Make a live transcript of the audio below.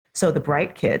So the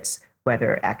bright kids,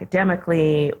 whether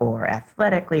academically or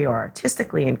athletically or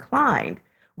artistically inclined,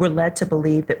 were led to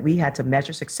believe that we had to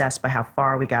measure success by how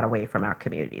far we got away from our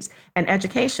communities. And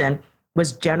education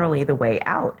was generally the way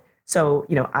out. So,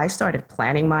 I started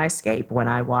planning my escape when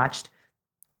I watched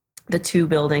the two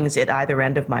buildings at either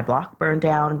end of my block burned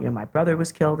down. My brother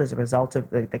was killed as a result of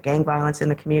the gang violence in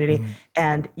the community.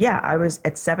 And yeah, I was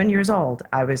at 7 years old.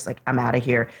 I was like, I'm out of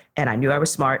here. And I knew I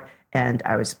was smart. And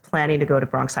I was planning to go to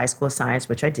Bronx High School of Science,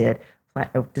 which I did. I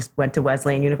just went to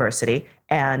Wesleyan University.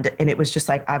 And it was just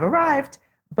like, I've arrived.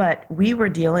 But we were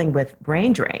dealing with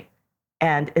brain drain.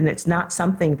 And it's not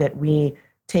something that we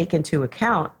take into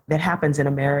account that happens in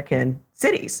American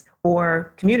cities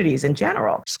or communities in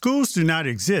general. Schools do not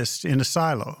exist in a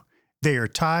silo. They are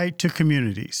tied to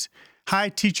communities. High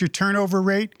teacher turnover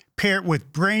rate paired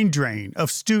with brain drain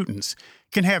of students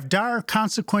can have dire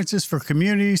consequences for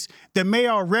communities that may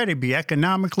already be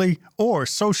economically or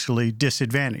socially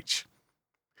disadvantaged.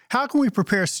 How can we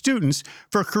prepare students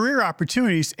for career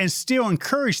opportunities and still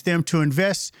encourage them to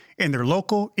invest in their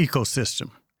local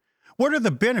ecosystem? What are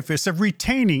the benefits of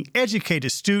retaining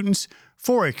educated students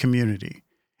for a community?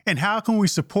 And how can we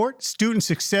support student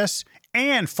success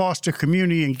and foster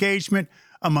community engagement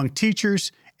among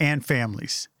teachers and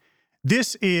families?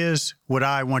 This is what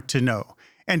I want to know.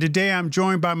 And today I'm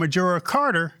joined by Majora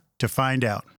Carter to find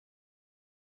out.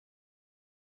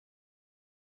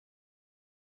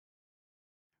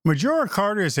 Majora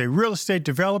Carter is a real estate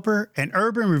developer and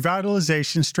urban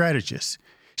revitalization strategist.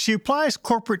 She applies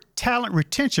corporate talent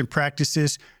retention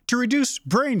practices to reduce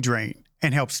brain drain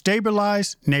and help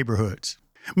stabilize neighborhoods.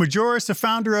 Majora is the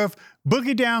founder of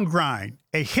Boogie Down Grind,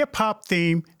 a hip-hop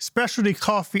themed specialty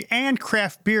coffee and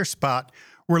craft beer spot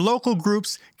where local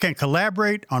groups can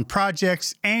collaborate on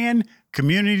projects and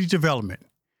community development.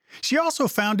 She also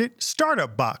founded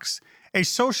Startup Box, a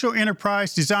social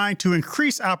enterprise designed to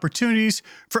increase opportunities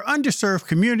for underserved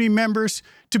community members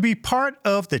to be part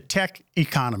of the tech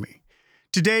economy.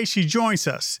 Today, she joins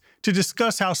us to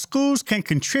discuss how schools can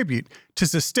contribute to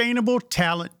sustainable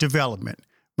talent development.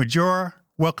 Majora,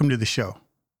 welcome to the show.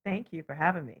 Thank you for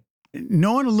having me.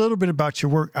 Knowing a little bit about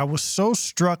your work, I was so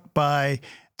struck by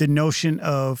the notion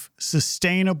of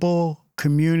sustainable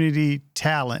community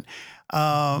talent.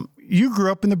 You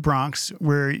grew up in the Bronx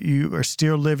where you are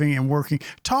still living and working.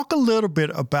 Talk a little bit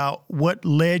about what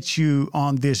led you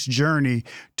on this journey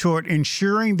toward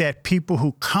ensuring that people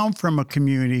who come from a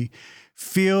community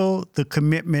feel the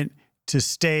commitment to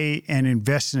stay and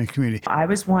invest in the community. I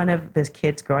was one of the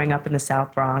kids growing up in the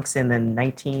South Bronx in the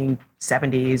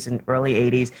 1970s and early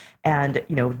 80s. And,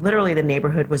 literally the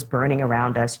neighborhood was burning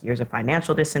around us. Years of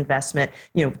financial disinvestment,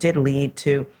 did lead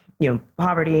to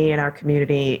poverty in our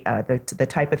community, the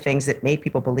type of things that made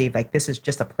people believe like this is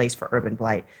just a place for urban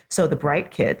blight. So the bright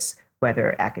kids,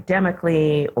 whether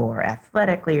academically or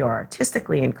athletically or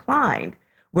artistically inclined,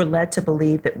 were led to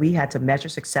believe that we had to measure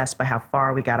success by how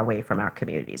far we got away from our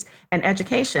communities. And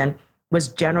education was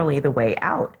generally the way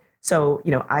out. So,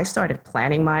 I started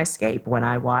planning my escape when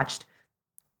I watched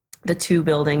the two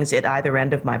buildings at either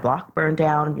end of my block burned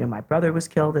down. My brother was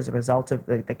killed as a result of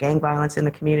the gang violence in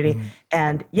the community.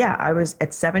 And yeah, I was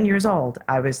at 7 years old.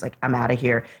 I was like, I'm out of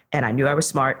here. And I knew I was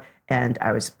smart. And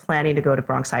I was planning to go to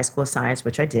Bronx High School of Science,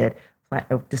 which I did. I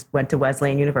just went to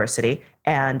Wesleyan University.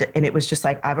 And it was just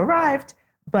like, I've arrived.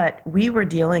 But we were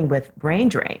dealing with brain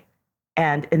drain.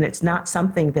 And it's not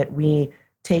something that we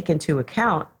take into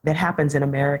account that happens in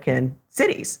American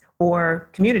cities or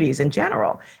communities in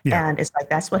general. Yeah. And it's like,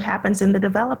 that's what happens in the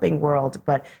developing world.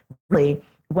 But really,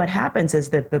 what happens is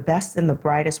that the best and the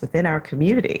brightest within our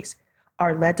communities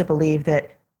are led to believe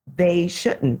that they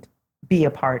shouldn't be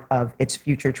a part of its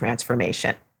future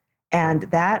transformation. And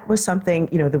that was something,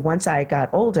 once I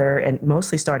got older and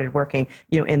mostly started working,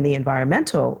 in the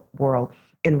environmental world,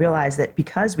 and realized that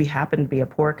because we happen to be a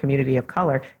poor community of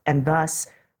color and thus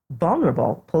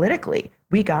vulnerable politically,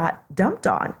 we got dumped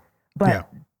on. But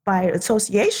by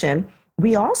association,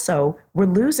 we also were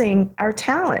losing our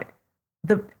talent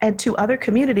and to other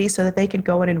communities so that they could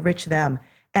go and enrich them.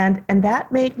 And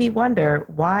that made me wonder,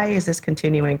 why is this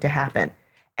continuing to happen?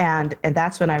 And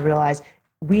that's when I realized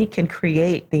we can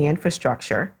create the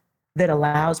infrastructure that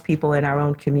allows people in our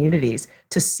own communities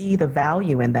to see the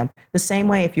value in them. The same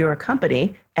way, if you're a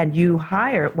company and you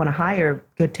want to hire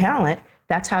good talent,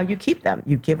 that's how you keep them.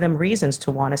 You give them reasons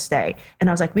to want to stay. And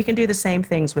I was like, we can do the same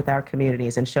things with our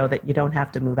communities and show that you don't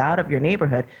have to move out of your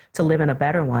neighborhood to live in a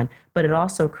better one. But it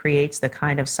also creates the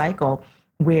kind of cycle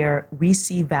where we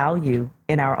see value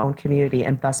in our own community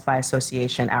and thus by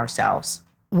association ourselves.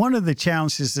 one of the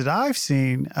challenges that I've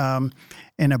seen,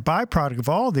 and a byproduct of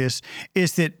all this,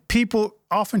 is that people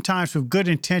oftentimes with good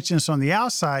intentions on the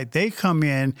outside, they come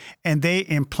in and they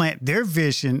implant their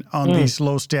vision on these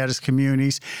low status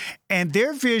communities. And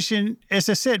their vision, as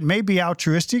I said, may be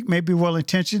altruistic, may be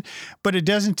well-intentioned, but it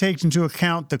doesn't take into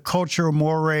account the cultural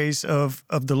mores of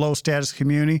the low status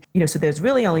community. So there's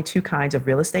really only two kinds of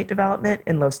real estate development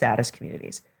in low status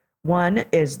communities. One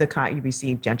is the kind you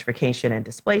receive gentrification and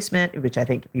displacement, which I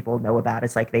think people know about.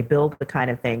 It's like they build the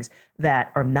kind of things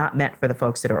that are not meant for the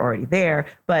folks that are already there.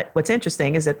 But what's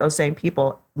interesting is that those same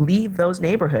people leave those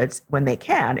neighborhoods when they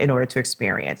can in order to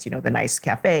experience, the nice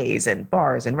cafes and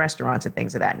bars and restaurants and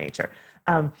things of that nature.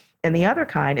 And the other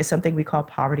kind is something we call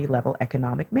poverty level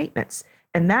economic maintenance.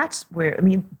 And that's where,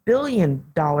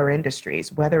 billion-dollar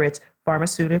industries, whether it's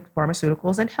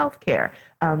pharmaceuticals and healthcare.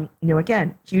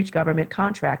 Again, huge government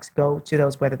contracts go to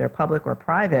those, whether they're public or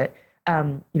private,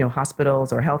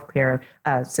 hospitals or healthcare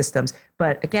systems.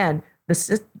 But again,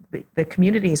 the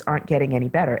communities aren't getting any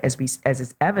better, as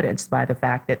is evidenced by the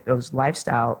fact that those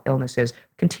lifestyle illnesses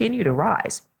continue to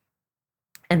rise.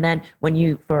 And then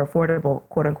for affordable,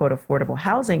 quote unquote, affordable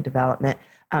housing development,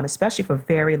 especially for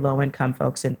very low income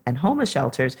folks and homeless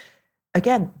shelters,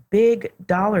 again, big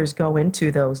dollars go into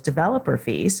those developer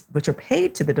fees, which are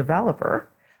paid to the developer,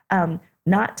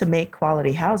 not to make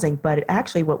quality housing, but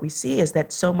actually what we see is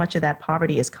that so much of that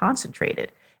poverty is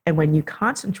concentrated. And when you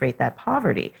concentrate that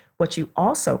poverty, what you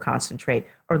also concentrate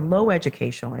are low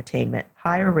educational attainment,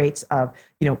 higher rates of,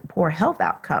 poor health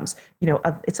outcomes.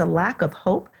 It's a lack of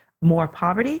hope, more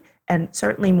poverty, and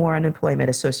certainly more unemployment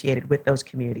associated with those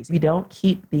communities. We don't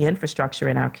keep the infrastructure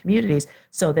in our communities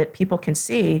so that people can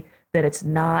see that it's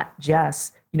not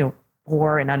just,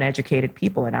 poor and uneducated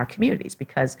people in our communities,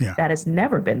 because that has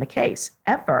never been the case,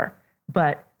 ever.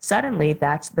 But suddenly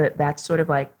that's sort of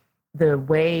like the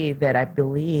way that I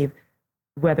believe,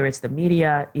 whether it's the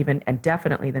media, even, and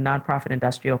definitely the nonprofit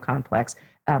industrial complex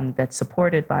that's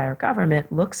supported by our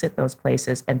government, looks at those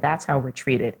places, and that's how we're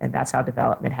treated, and that's how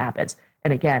development happens.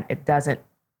 And again, it doesn't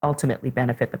ultimately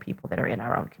benefit the people that are in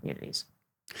our own communities.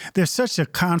 There's such a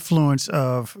confluence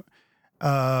of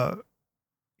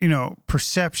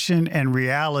perception and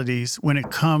realities when it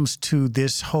comes to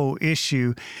this whole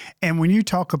issue. And when you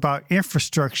talk about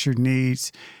infrastructure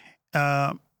needs,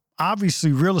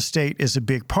 obviously real estate is a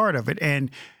big part of it. And,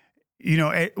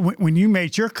 when you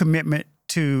made your commitment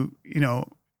to,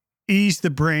 ease the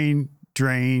brain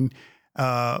drain,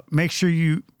 make sure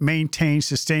you maintain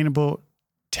sustainable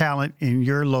talent in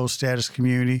your low status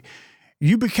community,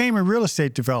 you became a real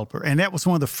estate developer, and that was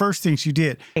one of the first things you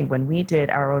did. When we did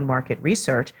our own market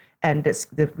research, and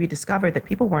we discovered that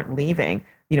people weren't leaving,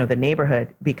 the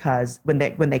neighborhood because when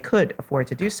they could afford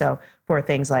to do so for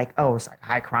things like, it's like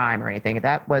high crime or anything,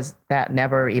 that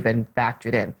never even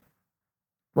factored in.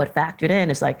 What factored in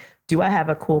is like, do I have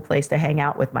a cool place to hang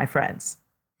out with my friends?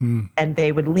 And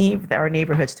they would leave our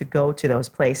neighborhoods to go to those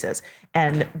places.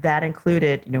 And that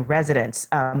included, residents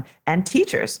and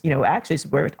teachers. Actually, so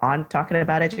we're on talking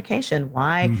about education.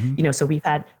 Why? So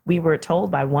we were told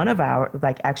by one of our,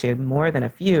 actually more than a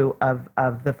few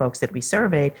of the folks that we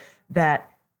surveyed,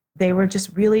 that they were just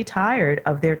really tired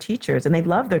of their teachers, and they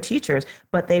loved their teachers,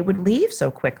 but they would leave so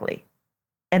quickly.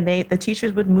 And the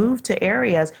teachers would move to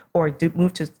areas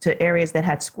move to areas that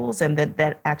had schools and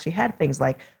that actually had things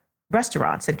like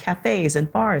restaurants and cafes and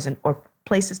bars or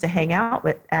places to hang out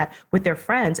with their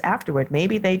friends afterward.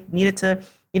 Maybe they needed to,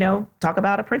 talk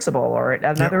about a principal or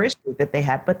another issue that they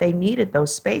had, but they needed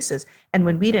those spaces. And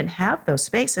when we didn't have those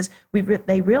spaces,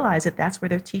 they realized that that's where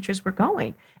their teachers were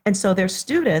going. And so their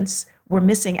students were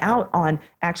missing out on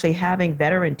actually having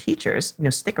veteran teachers,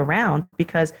 stick around,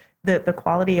 because the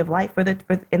quality of life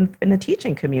in the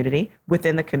teaching community,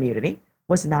 within the community,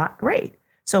 was not great.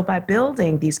 So by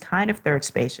building these kind of third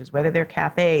spaces, whether they're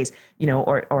cafes,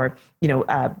 or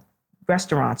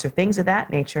restaurants or things of that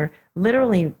nature,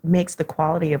 literally makes the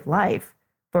quality of life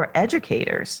for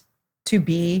educators to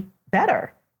be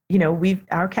better.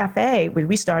 Our cafe,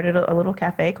 we started a little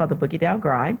cafe called the Boogie Down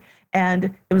Grind,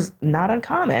 and it was not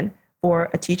uncommon for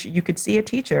a teacher. You could see a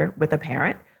teacher with a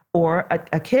parent or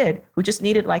a kid who just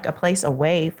needed like a place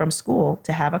away from school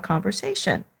to have a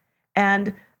conversation.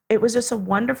 And it was just a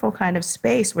wonderful kind of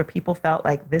space where people felt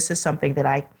like this is something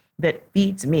that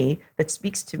feeds me, that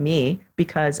speaks to me,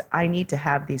 because I need to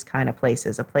have these kind of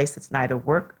places, a place that's neither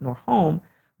work nor home,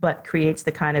 but creates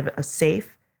the kind of a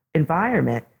safe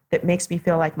environment that makes me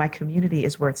feel like my community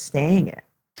is worth staying in.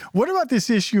 What about this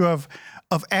issue of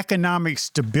economic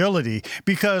stability?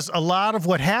 Because a lot of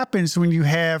what happens when you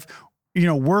have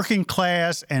working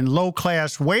class and low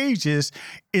class wages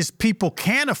is people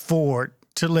can't afford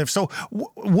to live. So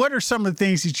what are some of the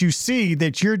things that you see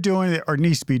that you're doing that or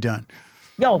needs to be done?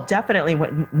 Yo, definitely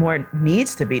what more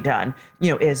needs to be done,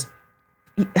 is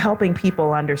helping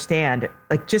people understand,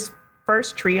 like, just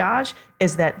first triage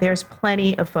is that there's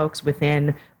plenty of folks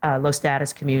within low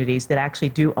status communities that actually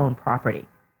do own property.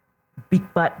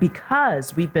 But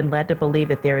because we've been led to believe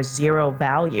that there is zero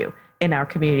value in our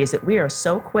communities, that we are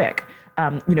so quick,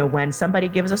 when somebody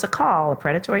gives us a call, a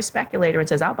predatory speculator, and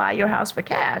says, I'll buy your house for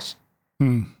cash,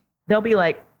 they'll be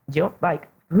like,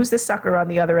 who's this sucker on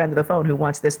the other end of the phone who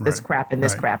wants this crap in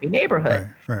this crappy neighborhood?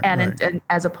 And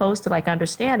as opposed to like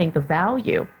understanding the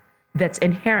value that's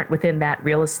inherent within that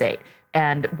real estate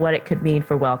and what it could mean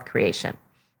for wealth creation.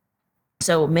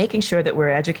 So making sure that we're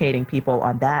educating people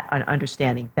on that, on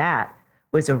understanding that,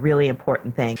 was a really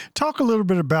important thing. Talk a little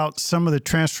bit about some of the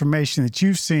transformation that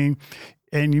you've seen.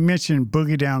 And you mentioned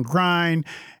Boogie Down Grind,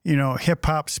 hip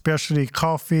hop specialty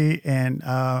coffee and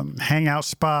hangout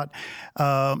spot.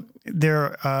 And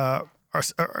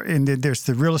then there's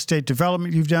the real estate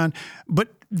development you've done. But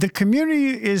the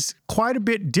community is quite a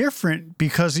bit different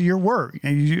because of your work.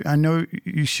 And I know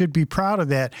you should be proud of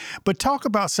that. But talk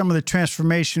about some of the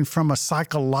transformation from a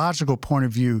psychological point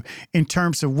of view in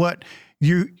terms of what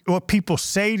people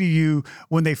say to you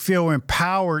when they feel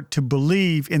empowered to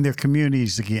believe in their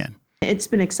communities again. It's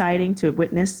been exciting to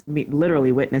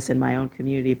literally witness in my own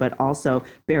community, but also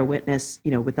bear witness,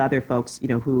 with other folks,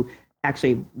 who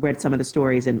actually read some of the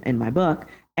stories in my book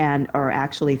and are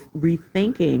actually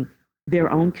rethinking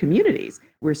their own communities.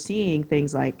 We're seeing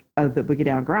things like the Boogie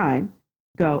Down Grind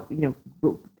go,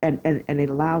 and it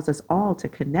allows us all to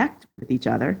connect with each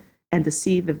other and to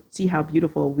see how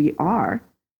beautiful we are.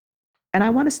 And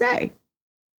I want to stay.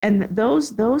 And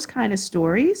those kind of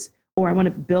stories, or I want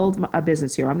to build a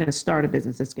business here. I'm going to start a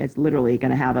business that's literally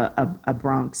going to have a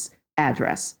Bronx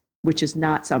address, which is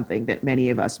not something that many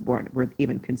of us were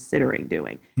even considering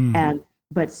doing.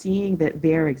 But seeing that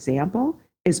their example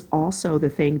is also the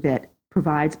thing that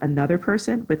provides another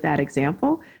person with that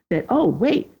example that, oh,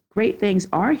 wait, great things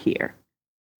are here.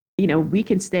 We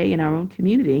can stay in our own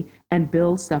community and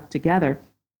build stuff together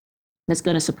that's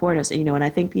going to support us. And I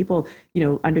think people,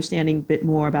 understanding a bit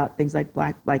more about things like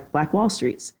Black Wall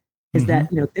Streets is that,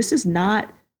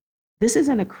 this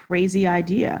isn't a crazy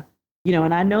idea,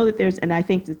 and I know that I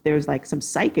think that there's like some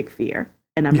psychic fear,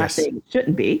 and I'm not saying it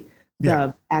shouldn't be,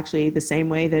 actually the same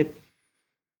way that,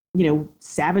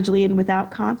 savagely and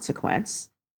without consequence,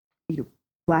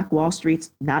 Black Wall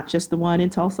Street's not just the one in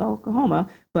Tulsa, Oklahoma,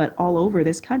 but all over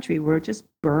this country were just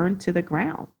burned to the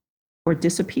ground or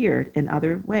disappeared in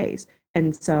other ways.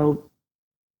 And so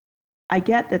I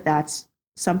get that that's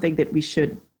something that we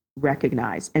should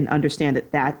recognize and understand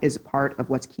that is part of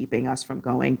what's keeping us from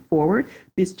going forward.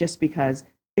 It's just because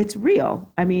it's real.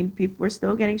 I mean, people are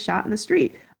still getting shot in the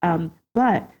street.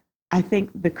 But I think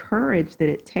the courage that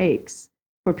it takes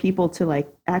for people to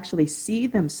actually see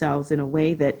themselves in a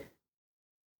way that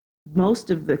much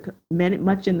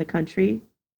in the country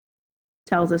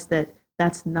tells us that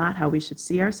that's not how we should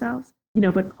see ourselves.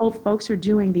 But folks are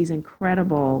doing these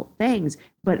incredible things,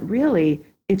 but really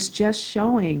it's just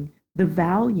showing the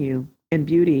value and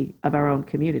beauty of our own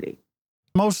community.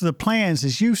 Most of the plans,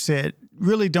 as you said,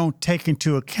 really don't take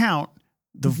into account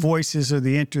the voices or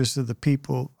the interests of the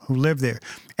people who live there.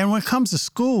 And when it comes to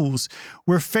schools,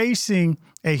 we're facing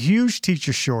a huge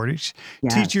teacher shortage.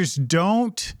 Yes. Teachers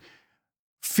don't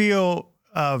feel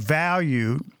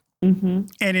valued. And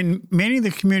in many of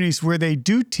the communities where they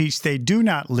do teach, they do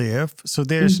not live. So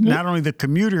there's not only the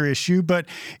commuter issue, but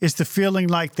it's the feeling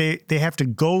like they have to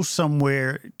go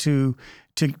somewhere to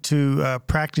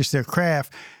practice their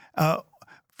craft.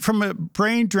 From a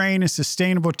brain drain and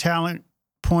sustainable talent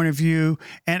point of view,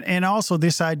 and also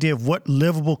this idea of what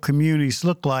livable communities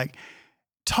look like,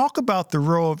 talk about the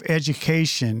role of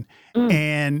education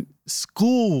and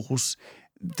schools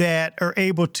that are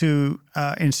able to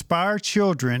inspire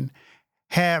children,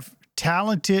 have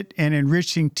talented and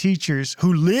enriching teachers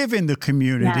who live in the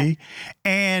community,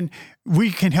 and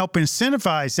we can help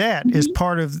incentivize that as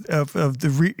part of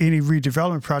any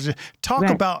redevelopment project. Talk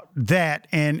about that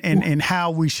and how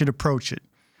we should approach it.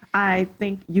 I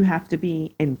think you have to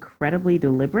be incredibly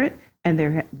deliberate,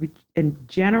 and in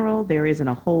general, there isn't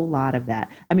a whole lot of that.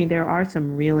 I mean, there are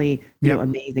some really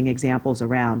amazing examples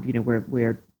around,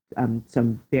 where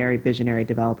some very visionary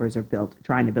developers are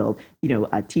trying to build,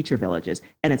 teacher villages.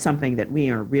 And it's something that we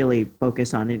are really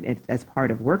focused on as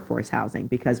part of workforce housing,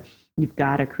 because you've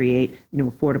got to create,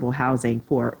 affordable housing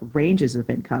for ranges of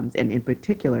incomes, and in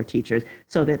particular teachers,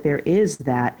 so that there is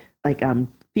that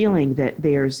feeling that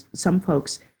there's some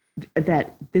folks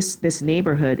that this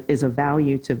neighborhood is of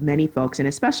value to many folks, and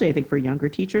especially I think for younger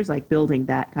teachers, like building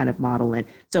that kind of model in.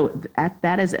 So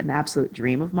that is an absolute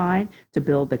dream of mine, to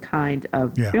build the kind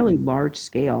of Yeah. fairly large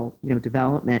scale,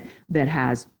 development that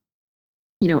has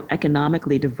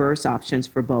economically diverse options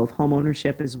for both home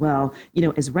ownership as well,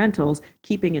 as rentals,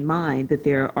 keeping in mind that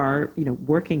there are,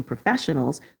 working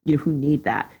professionals, who need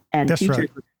that. And That's teachers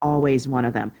right. is always one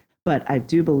of them. But I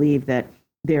do believe that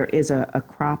there is a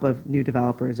crop of new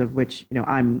developers, of which,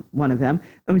 I'm one of them,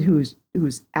 who's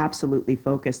absolutely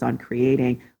focused on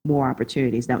creating more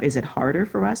opportunities. Now, is it harder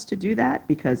for us to do that?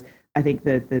 Because I think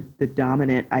the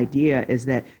dominant idea is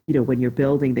that, when you're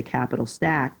building the capital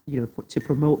stack, to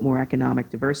promote more economic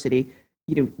diversity,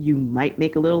 you might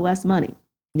make a little less money.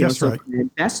 That's So right. from an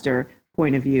investor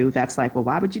point of view, that's like, well,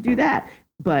 why would you do that?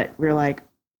 But we're like,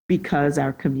 because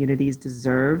our communities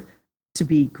deserve to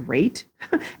be great.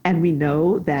 And we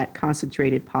know that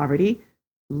concentrated poverty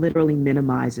literally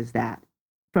minimizes that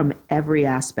from every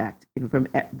aspect, from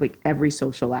like every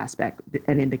social aspect,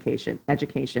 an indication,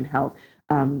 education, health,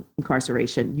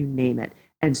 incarceration, you name it.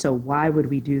 And so why would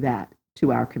we do that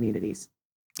to our communities?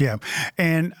 Yeah.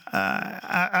 And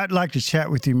I'd like to chat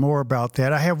with you more about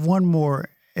that. I have one more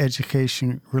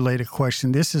education related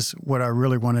question. This is what I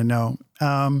really want to know.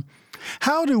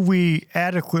 How do we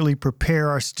adequately prepare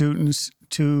our students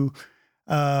to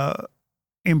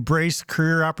embrace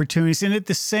career opportunities and at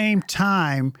the same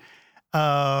time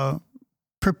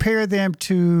prepare them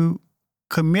to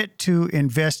commit to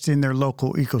invest in their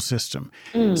local ecosystem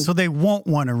so they won't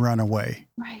want to run away?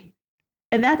 Right.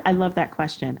 And that, I love that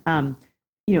question.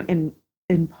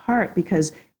 In part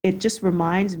because it just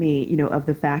reminds me, of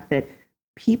the fact that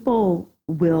people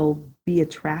will be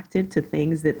attracted to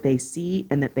things that they see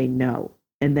and that they know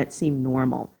and that seem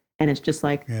normal. And it's just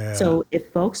like, Yeah. so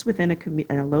if folks within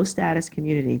a low status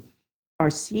community are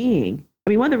seeing,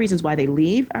 I mean, one of the reasons why they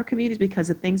leave our communities because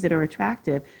of things that are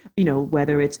attractive,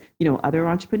 whether it's, other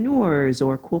entrepreneurs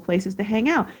or cool places to hang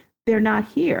out, they're not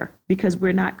here because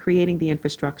we're not creating the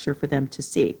infrastructure for them to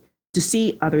see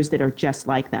others that are just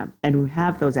like them and who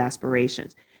have those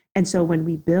aspirations. And so when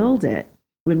we build it,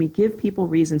 when we give people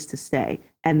reasons to stay,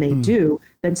 and they do,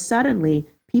 then suddenly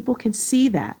people can see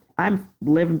that. I'm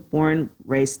born,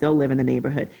 raised, still live in the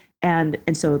neighborhood. And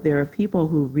so there are people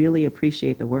who really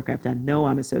appreciate the work I've done, know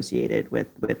I'm associated with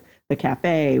the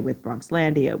cafe, with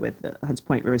Bronxlandia, with the Hunts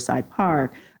Point Riverside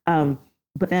Park.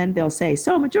 But then they'll say,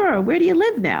 so Majora, where do you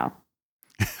live now?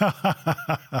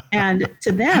 And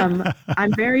to them,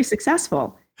 I'm very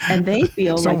successful. And they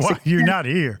feel So like why you're not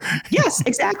here? yes,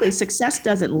 exactly. Success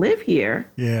doesn't live here.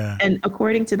 Yeah. And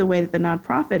according to the way that the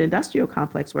nonprofit industrial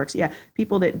complex works, yeah,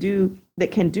 people that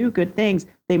can do good things,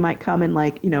 they might come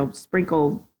and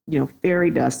sprinkle, fairy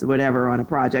dust or whatever on a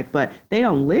project, but they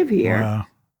don't live here. Wow.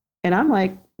 And I'm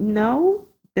like, no,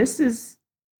 this is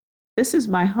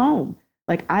my home.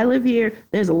 Like I live here.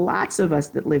 There's lots of us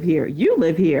that live here. You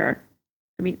live here.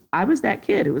 I mean, I was that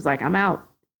kid who was like, I'm out.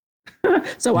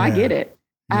 So I get it.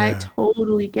 I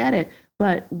totally get it.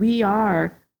 But we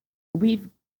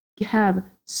have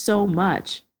so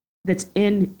much that's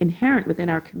inherent within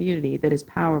our community that is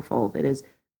powerful, that is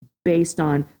based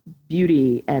on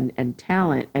beauty and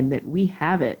talent, and that we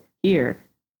have it here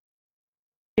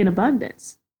in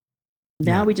abundance.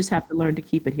 Now we just have to learn to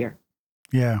keep it here.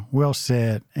 Yeah, well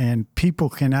said. And people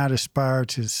cannot aspire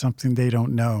to something they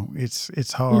don't know.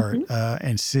 It's hard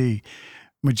and see.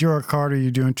 Majora Carter,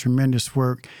 you're doing tremendous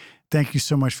work. Thank you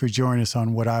so much for joining us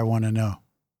on What I Want to Know.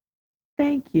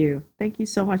 Thank you. Thank you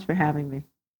so much for having me.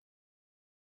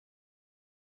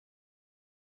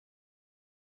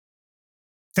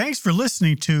 Thanks for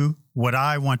listening to What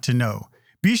I Want to Know.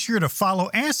 Be sure to follow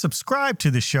and subscribe to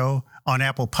the show on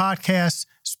Apple Podcasts,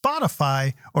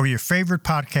 Spotify, or your favorite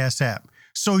podcast app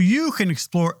so you can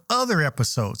explore other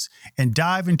episodes and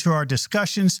dive into our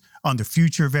discussions on the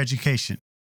future of education.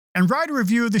 And write a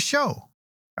review of the show.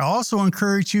 I also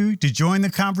encourage you to join the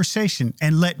conversation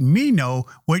and let me know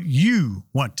what you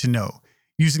want to know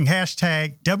using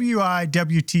hashtag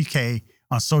WIWTK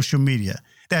on social media.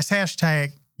 That's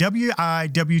hashtag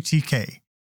WIWTK.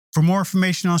 For more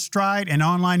information on Stride and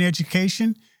online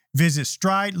education, visit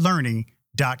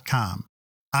stridelearning.com.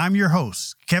 I'm your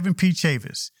host, Kevin P.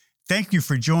 Chavis. Thank you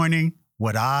for joining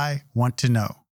What I Want to Know.